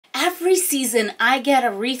every season I get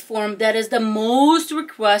a wreath form that is the most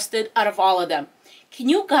requested out of all of them. Can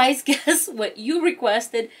you guys guess what you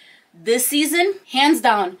requested this season? Hands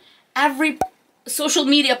down, every social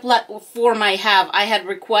media platform I had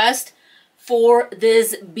request for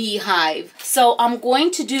this beehive. So I'm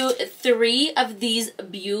going to do 3 of these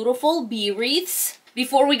beautiful bee wreaths.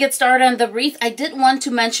 Before we get started on the wreath, I did want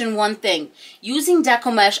to mention one thing. Using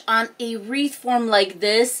deco mesh on a wreath form like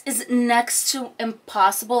this is next to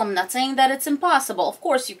impossible. I'm not saying that it's impossible. Of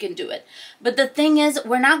course you can do it. But the thing is,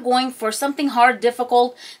 we're not going for something hard,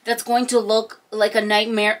 difficult, that's going to look like a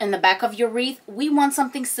nightmare in the back of your wreath. We want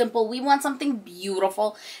something simple. We want something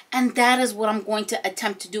beautiful. And that is what I'm going to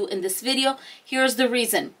attempt to do in this video. Here's the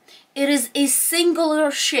reason. It is a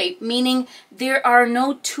singular shape, meaning there are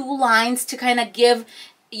no 2 lines to kind of give,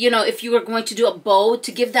 you know, if you were going to do a bow, to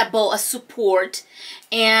give that bow a support.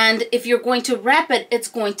 And if you're going to wrap it, it's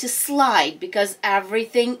going to slide because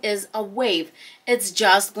everything is a wave. It's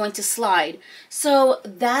just going to slide. So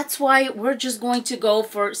that's why we're just going to go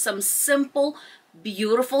for some simple,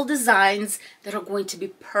 beautiful designs that are going to be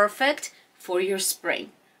perfect for your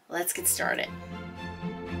spring. Let's get started.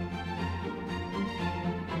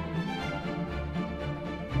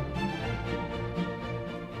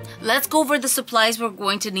 Let's go over the supplies we're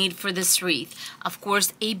going to need for this wreath. Of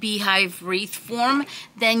course, a beehive wreath form.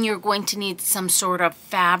 Then you're going to need some sort of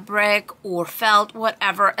fabric or felt,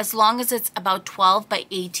 whatever, as long as it's about 12 by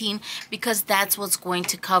 18, because that's what's going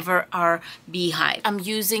to cover our beehive. I'm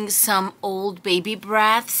using some old baby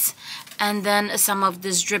breaths and then some of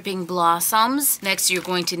this dripping blossoms. Next, you're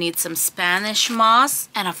going to need some Spanish moss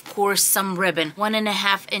and of course some ribbon.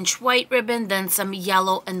 1.5 inch white ribbon, then some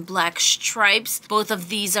yellow and black stripes. Both of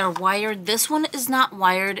these are wired. This one is not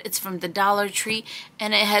wired. It's from the Dollar Tree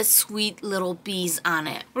and it has sweet little bees on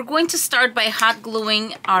it. We're going to start by hot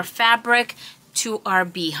gluing our fabric to our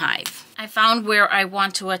beehive. I found where I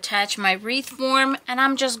want to attach my wreath form and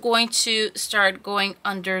I'm just going to start going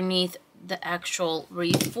underneath the actual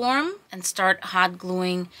wreath form and start hot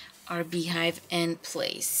gluing our beehive in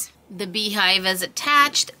place. The beehive is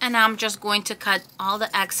attached and I'm just going to cut all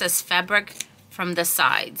the excess fabric from the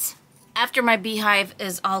sides. After my beehive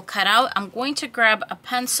is all cut out, I'm going to grab a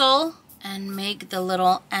pencil and make the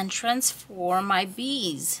little entrance for my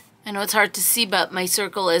bees. I know it's hard to see, but my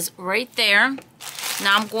circle is right there.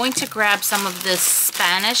 Now I'm going to grab some of this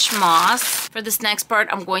Spanish moss. For this next part,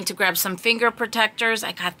 I'm going to grab some finger protectors.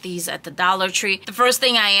 I got these at the Dollar Tree. The first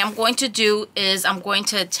thing I am going to do is I'm going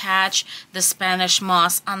to attach the Spanish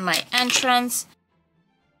moss on my entrance.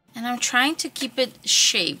 And I'm trying to keep it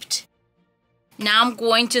shaped. Now I'm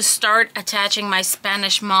going to start attaching my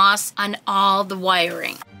Spanish moss on all the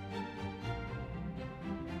wiring.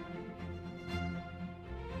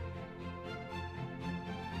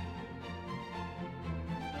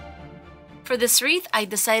 For this wreath, I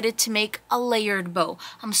decided to make a layered bow.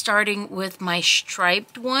 I'm starting with my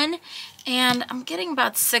striped one and I'm getting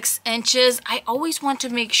about 6 inches. I always want to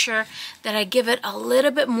make sure that I give it a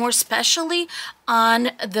little bit more, especially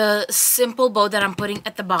on the simple bow that I'm putting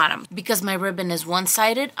at the bottom. Because my ribbon is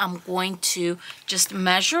one-sided, I'm going to just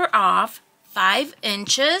measure off 5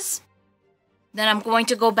 inches. Then I'm going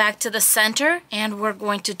to go back to the center and we're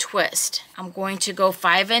going to twist. I'm going to go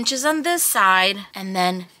 5 inches on this side and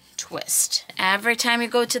then twist. Every time you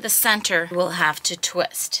go to the center, you will have to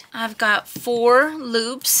twist. I've got 4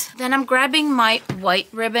 loops. Then I'm grabbing my white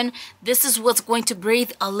ribbon. This is what's going to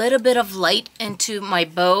breathe a little bit of light into my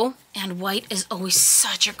bow. And white is always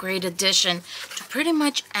such a great addition to pretty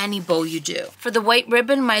much any bow you do. For the white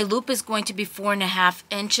ribbon, my loop is going to be 4.5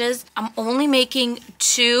 inches. I'm only making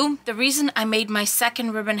 2. The reason I made my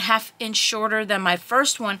second ribbon 1/2 inch shorter than my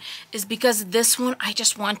first one is because this one I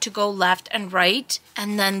just want to go left and right.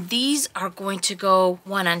 And then these are going to go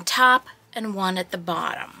one on top and one at the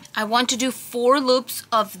bottom. I want to do 4 loops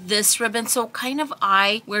of this ribbon, so kind of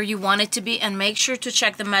eye where you want it to be and make sure to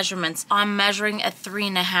check the measurements. I'm measuring at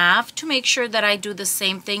 3.5 to make sure that I do the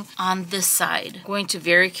same thing on this side. I'm going to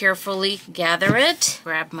very carefully gather it,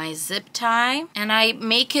 grab my zip tie, and I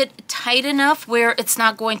make it tight enough where it's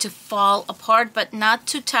not going to fall apart, but not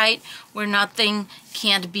too tight where nothing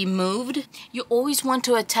can't be moved. You always want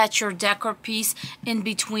to attach your decor piece in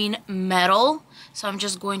between metal. So I'm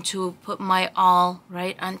just going to put my awl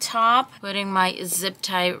right on top, putting my zip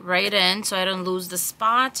tie right in so I don't lose the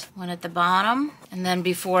spot. One at the bottom. And then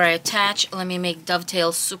before I attach, let me make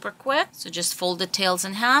dovetails super quick. So just fold the tails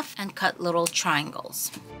in half and cut little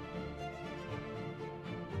triangles.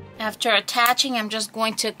 After attaching, I'm just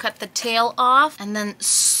going to cut the tail off and then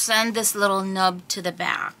send this little nub to the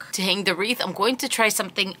back. To hang the wreath, I'm going to try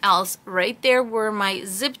something else right there where my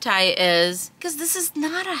zip tie is, because this is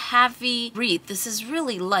not a heavy wreath. This is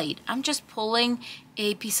really light. I'm just pulling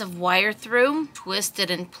a piece of wire through, twist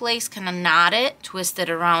it in place, kind of knot it, twist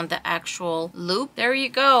it around the actual loop. There you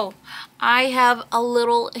go. I have a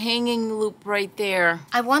little hanging loop right there.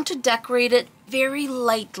 I want to decorate it very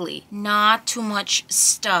lightly, not too much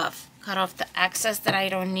stuff. Cut off the excess that I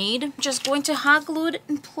don't need. I'm just going to hot glue it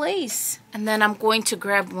in place. And then I'm going to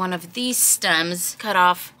grab one of these stems, cut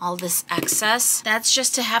off all this excess. That's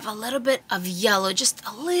just to have a little bit of yellow, just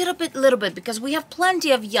a little bit, because we have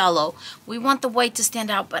plenty of yellow. We want the white to stand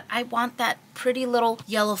out, but I want that pretty little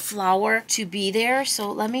yellow flower to be there. So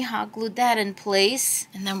let me hot glue that in place.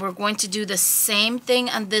 And then we're going to do the same thing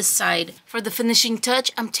on this side. For the finishing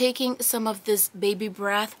touch, I'm taking some of this baby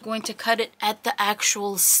breath, going to cut it at the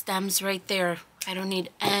actual stems right there. I don't need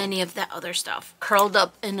any of that other stuff. Curled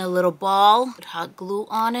up in a little ball, put hot glue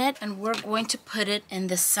on it, and we're going to put it in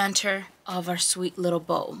the center of our sweet little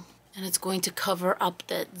bow. And it's going to cover up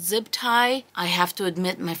the zip tie. I have to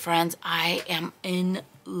admit, my friends, I am in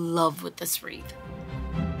love with this wreath.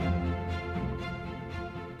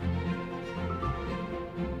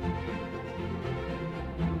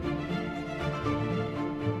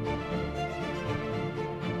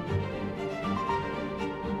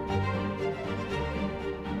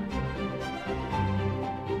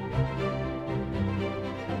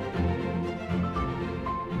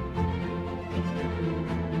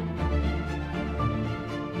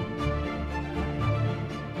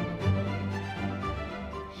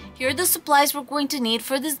 Here are the supplies we're going to need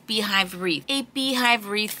for this beehive wreath. A beehive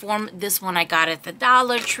wreath form, this one I got at the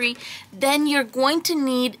Dollar Tree. Then you're going to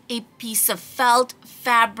need a piece of felt,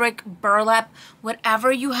 fabric, burlap,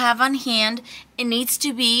 whatever you have on hand. It needs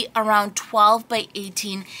to be around 12 by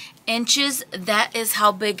 18 inches. That is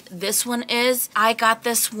how big this one is. I got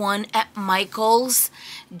this one at Michael's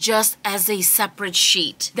just as a separate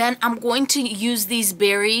sheet. Then I'm going to use these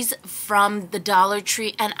berries from the Dollar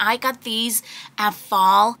Tree, and I got these at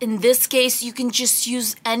Fall. In this case, you can just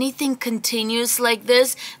use anything continuous like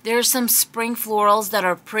this. There are some spring florals that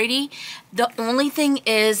are pretty. The only thing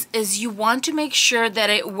is you want to make sure that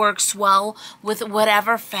it works well with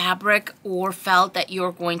whatever fabric or felt that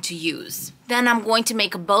you're going to use. Then I'm going to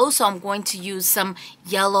make a bow, so I'm going to use some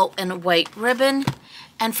yellow and white ribbon.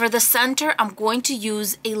 And for the center, I'm going to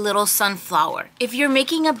use a little sunflower. If you're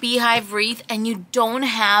making a beehive wreath and you don't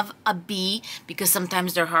have a bee, because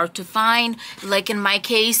sometimes they're hard to find, like in my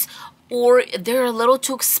case, or they're a little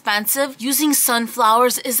too expensive, using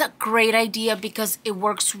sunflowers is a great idea because it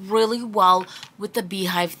works really well with the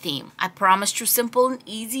beehive theme. I promised you simple and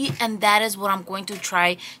easy, and that is what I'm going to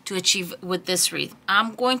try to achieve with this wreath.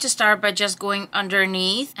 I'm going to start by just going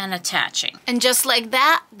underneath and attaching. And just like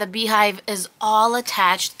that, the beehive is all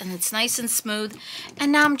attached and it's nice and smooth.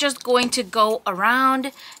 And now I'm just going to go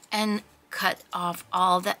around and cut off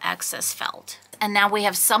all the excess felt. And now we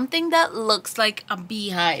have something that looks like a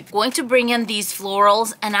beehive. I'm going to bring in these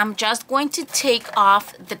florals, and I'm just going to take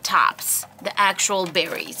off the tops, the actual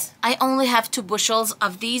berries. I only have 2 bushels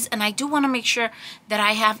of these, and I do want to make sure that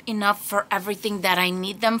I have enough for everything that I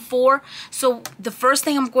need them for. So the first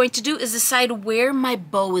thing I'm going to do is decide where my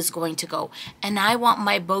bow is going to go. And I want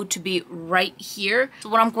my bow to be right here. So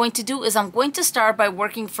what I'm going to do is I'm going to start by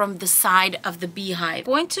working from the side of the beehive.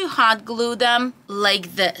 I'm going to hot glue them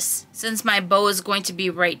like this. Since my bow is going to be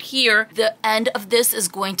right here, the end of this is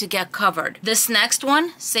going to get covered. This next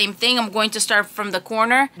one, same thing. I'm going to start from the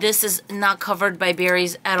corner. This is not covered by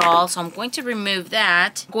berries at all, so I'm going to remove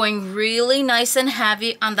that. Going really nice and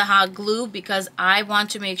heavy on the hot glue because I want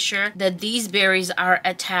to make sure that these berries are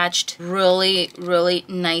attached really, really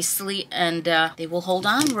nicely, and they will hold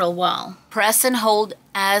on real well. Press and hold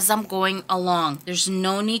as I'm going along. There's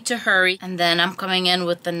no need to hurry. And then I'm coming in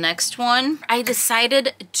with the next one. I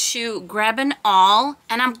decided to grab an awl,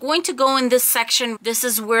 and I'm going to go in this section. This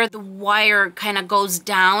is where the wire kind of goes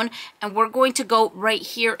down, and we're going to go right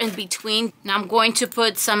here in between. Now I'm going to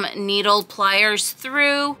put some needle pliers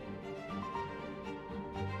through.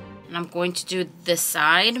 And I'm going to do this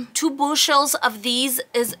side. 2 bushels of these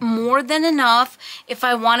is more than enough. If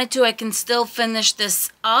I wanted to, I can still finish this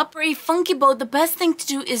up. For a funky bow, the best thing to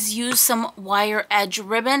do is use some wire edge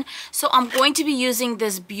ribbon. So I'm going to be using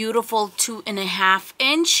this beautiful 2.5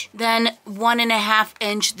 inch, then 1.5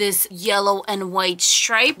 inch this yellow and white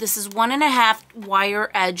stripe. This is 1.5 wire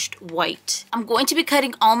edged white. I'm going to be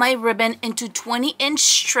cutting all my ribbon into 20-inch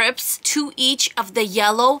strips, 2 each of the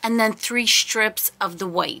yellow and then 3 strips of the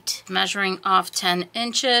white. Measuring off 10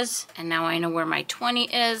 inches, and now I know where my 20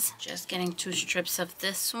 is. Just getting 2 strips of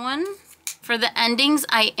this one. For the endings,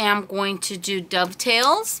 I am going to do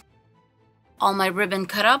dovetails. All my ribbon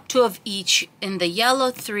cut up, 2 of each in the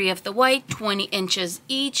yellow, 3 of the white, 20 inches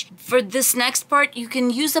each. For this next part, you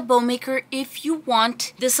can use a bow maker if you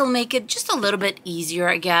want. This will make it just a little bit easier,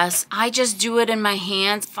 I guess. I just do it in my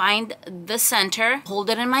hands, find the center,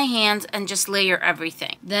 hold it in my hands, and just layer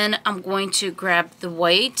everything. Then I'm going to grab the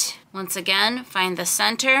white. Once again, find the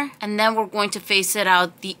center, and then we're going to face it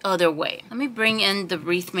out the other way. Let me bring in the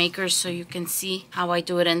wreath maker so you can see how I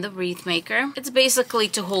do it in the wreath maker. It's basically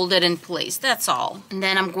to hold it in place, that's all. And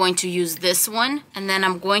then I'm going to use this one, and then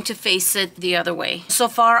I'm going to face it the other way. So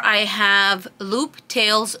far I have loop,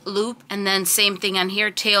 tails, loop, and then same thing on here,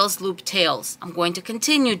 tails, loop, tails. I'm going to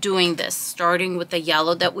continue doing this, starting with the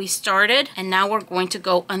yellow that we started, and now we're going to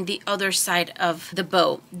go on the other side of the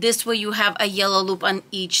bow. This way you have a yellow loop on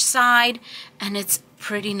each side, and it's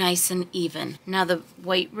pretty nice and even. Now the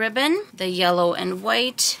white ribbon, the yellow and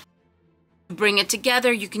white, bring it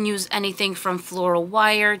together. You can use anything from floral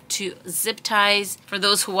wire to zip ties. For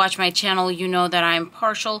those who watch my channel, you know that I'm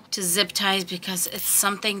partial to zip ties because it's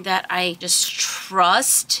something that I just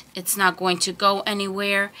trust. It's not going to go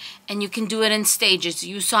anywhere, and you can do it in stages.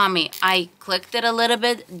 You saw me. I clicked it a little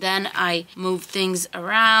bit, then I moved things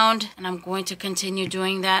around, and I'm going to continue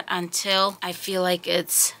doing that until I feel like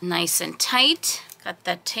it's nice and tight. Cut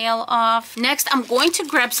that tail off. Next, I'm going to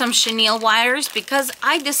grab some chenille wires because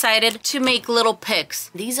I decided to make little picks.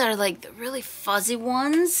 These are like the really fuzzy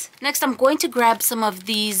ones. Next, I'm going to grab some of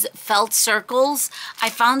these felt circles.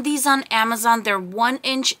 I found these on Amazon. They're 1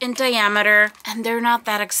 inch in diameter and they're not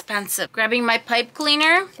that expensive. Grabbing my pipe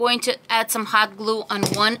cleaner, going to add some hot glue on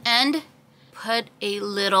one end. Put a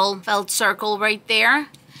little felt circle right there.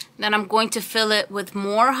 Then I'm going to fill it with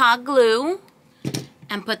more hot glue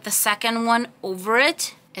and put the second one over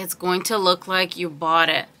it. It's going to look like you bought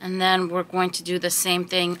it. And then we're going to do the same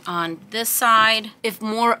thing on this side. If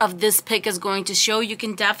more of this pick is going to show, you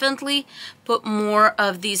can definitely put more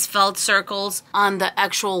of these felt circles on the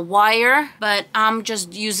actual wire, but I'm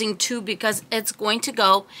just using 2 because it's going to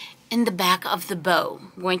go in the back of the bow.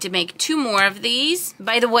 I'm going to make 2 more of these.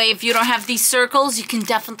 By the way, if you don't have these circles, you can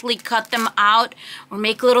definitely cut them out or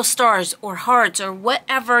make little stars or hearts or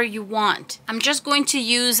whatever you want. I'm just going to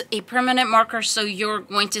use a permanent marker so you're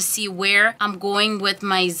going to see where I'm going with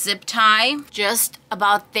my zip tie. Just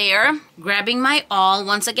about there. Grabbing my awl.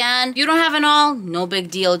 Once again, you don't have an awl, no big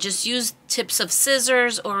deal. Just use tips of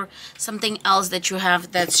scissors or something else that you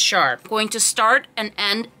have that's sharp. I'm going to start and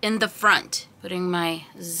end in the front. Putting my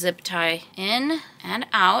zip tie in and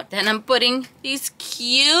out. Then I'm putting these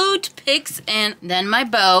cute picks in. Then my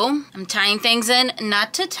bow. I'm tying things in,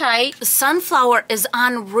 not too tight. The sunflower is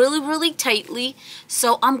on really tightly,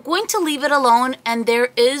 so I'm going to leave it alone, and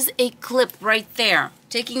there is a clip right there.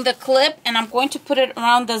 Taking the clip and I'm going to put it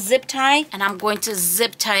around the zip tie, and I'm going to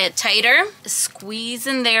zip tie it tighter. Squeeze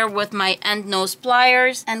in there with my end nose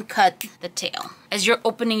pliers and cut the tail. As you're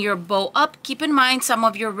opening your bow up, keep in mind some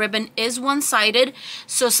of your ribbon is one-sided.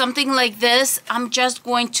 So something like this, I'm just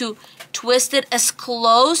going to twist it as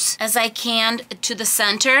close as I can to the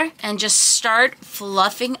center and just start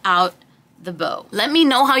fluffing out the bow. Let me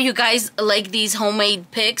know how you guys like these homemade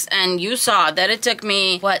picks, and you saw that it took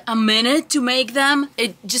me, what, a minute to make them?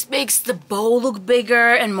 It just makes the bow look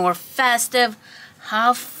bigger and more festive.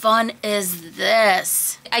 How fun is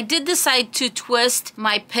this? I did decide to twist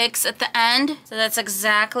my picks at the end, so that's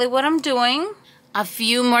exactly what I'm doing. A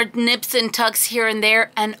few more nips and tucks here and there,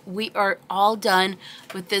 and we are all done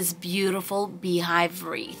with this beautiful beehive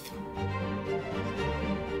wreath.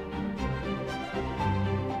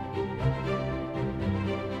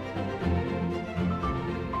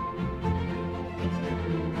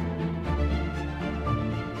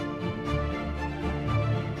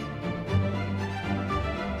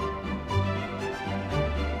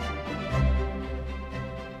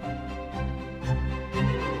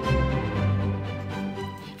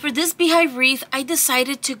 For this beehive wreath, I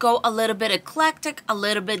decided to go a little bit eclectic, a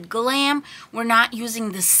little bit glam. We're not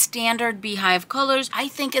using the standard beehive colors. I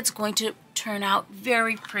think it's going to turn out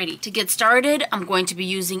very pretty. To get started, I'm going to be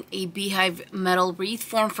using a Beehive metal wreath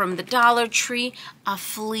form from the Dollar Tree, a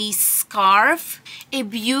fleece scarf, a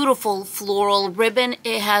beautiful floral ribbon.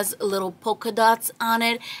 It has little polka dots on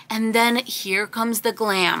it, and then here comes the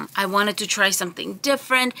GLAM. I wanted to try something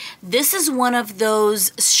different. This is one of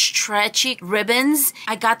those stretchy ribbons.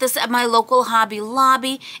 I got this at my local Hobby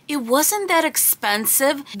Lobby. It wasn't that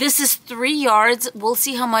expensive. This is 3 yards. We'll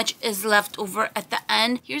see how much is left over at the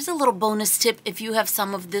end. Here's a little bonus tip. If you have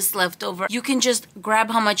some of this left over, you can just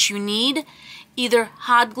grab how much you need, either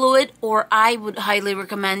hot glue it, or I would highly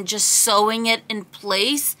recommend just sewing it in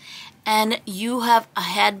place, and you have a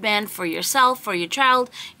headband for yourself, for your child,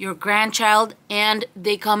 your grandchild, and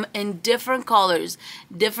they come in different colors,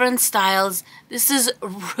 different styles. This is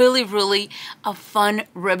really a fun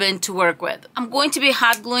ribbon to work with. I'm going to be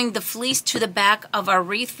hot gluing the fleece to the back of our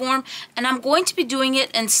wreath form, and I'm going to be doing it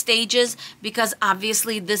in stages because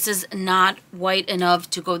obviously this is not wide enough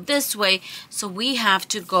to go this way, so we have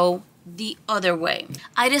to go the other way.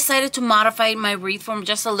 I decided to modify my wreath form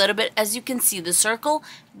just a little bit. As you can see, the circle,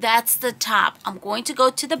 that's the top. I'm going to go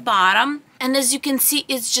to the bottom, and as you can see,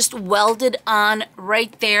 it's just welded on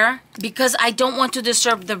right there. Because I don't want to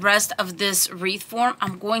disturb the rest of this wreath form,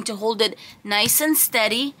 I'm going to hold it nice and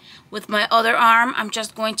steady. With my other arm, I'm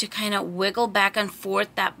just going to kind of wiggle back and forth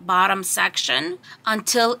that bottom section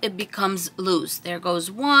until it becomes loose. There goes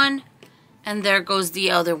one, and there goes the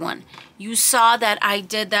other one. You saw that I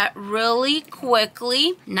did that really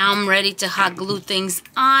quickly. Now I'm ready to hot glue things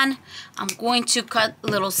on. I'm going to cut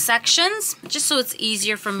little sections just so it's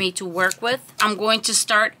easier for me to work with. I'm going to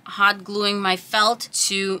start hot gluing my felt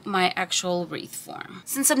to my actual wreath form.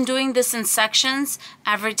 Since I'm doing this in sections,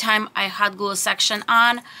 every time I hot glue a section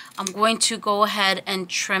on, I'm going to go ahead and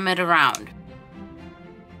trim it around.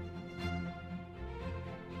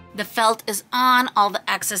 The felt is on, all the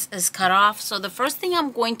excess is cut off. So the first thing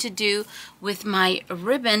I'm going to do with my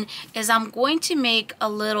ribbon is I'm going to make a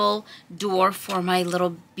little door for my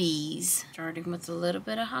little bees. Starting with a little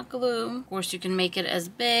bit of hot glue. Of course, you can make it as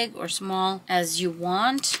big or small as you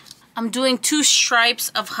want. I'm doing 2 stripes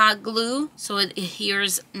of hot glue so it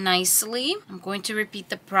adheres nicely. I'm going to repeat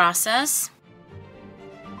the process.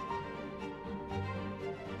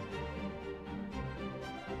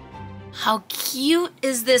 How cute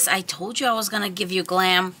is this? I told you I was gonna give you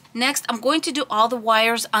GLAM. Next, I'm going to do all the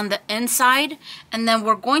wires on the inside, and then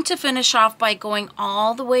we're going to finish off by going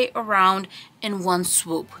all the way around in one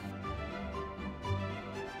swoop.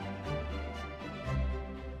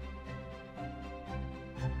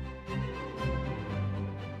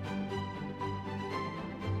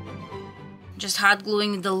 Just hot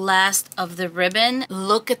gluing the last of the ribbon.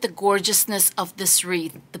 Look at the gorgeousness of this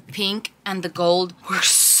wreath. The pink and the gold were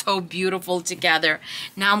so beautiful together.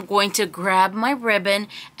 Now I'm going to grab my ribbon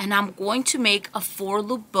and I'm going to make a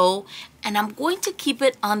 4-loop bow, and I'm going to keep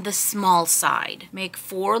it on the small side. Make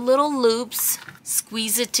 4 little loops,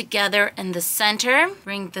 squeeze it together in the center,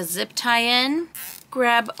 bring the zip tie in,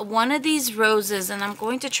 grab one of these roses, and I'm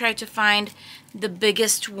going to try to find the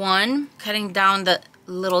biggest one, cutting down the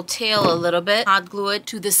little tail a little bit, hot glue it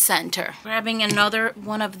to the center. Grabbing another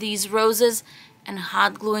one of these roses and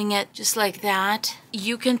hot gluing it just like that.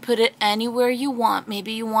 You can put it anywhere you want.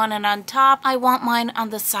 Maybe you want it on top. I want mine on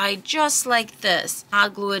the side just like this.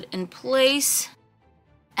 Hot glue it in place.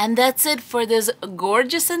 And that's it for this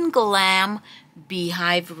gorgeous and glam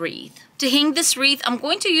beehive wreath. To hang this wreath, I'm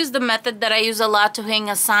going to use the method that I use a lot to hang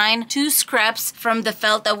a sign. 2 scraps from the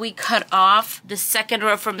felt that we cut off, the second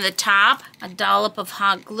row from the top, a dollop of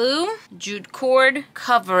hot glue, jute cord,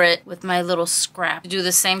 cover it with my little scrap. Do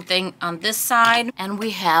the same thing on this side, and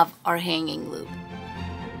we have our hanging loop.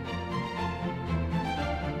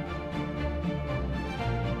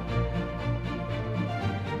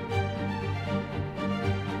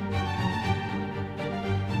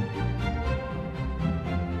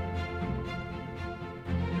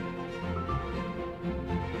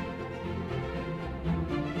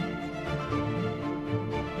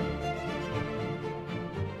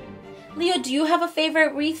 Leo, do you have a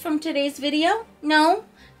favorite wreath from today's video? No?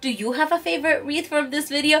 Do you have a favorite wreath from this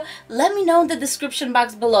video? Let me know in the description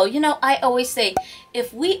box below. You know, I always say,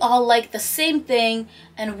 if we all like the same thing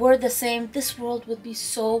and we're the same, this world would be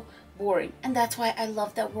so boring. And that's why I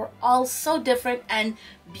love that we're all so different and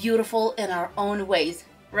beautiful in our own ways,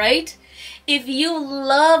 right? If you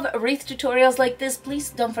love wreath tutorials like this,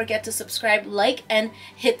 please don't forget to subscribe, like, and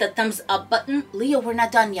hit the thumbs up button. Leo, we're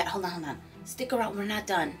not done yet. Hold on. Stick around, we're not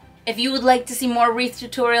done. If you would like to see more wreath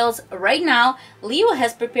tutorials right now, Leo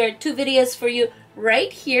has prepared 2 videos for you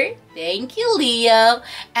right here. Thank you, Leo.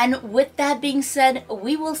 And with that being said,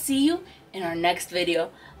 we will see you in our next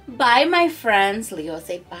video. Bye, my friends. Leo,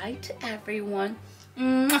 say bye to everyone.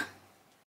 Mwah.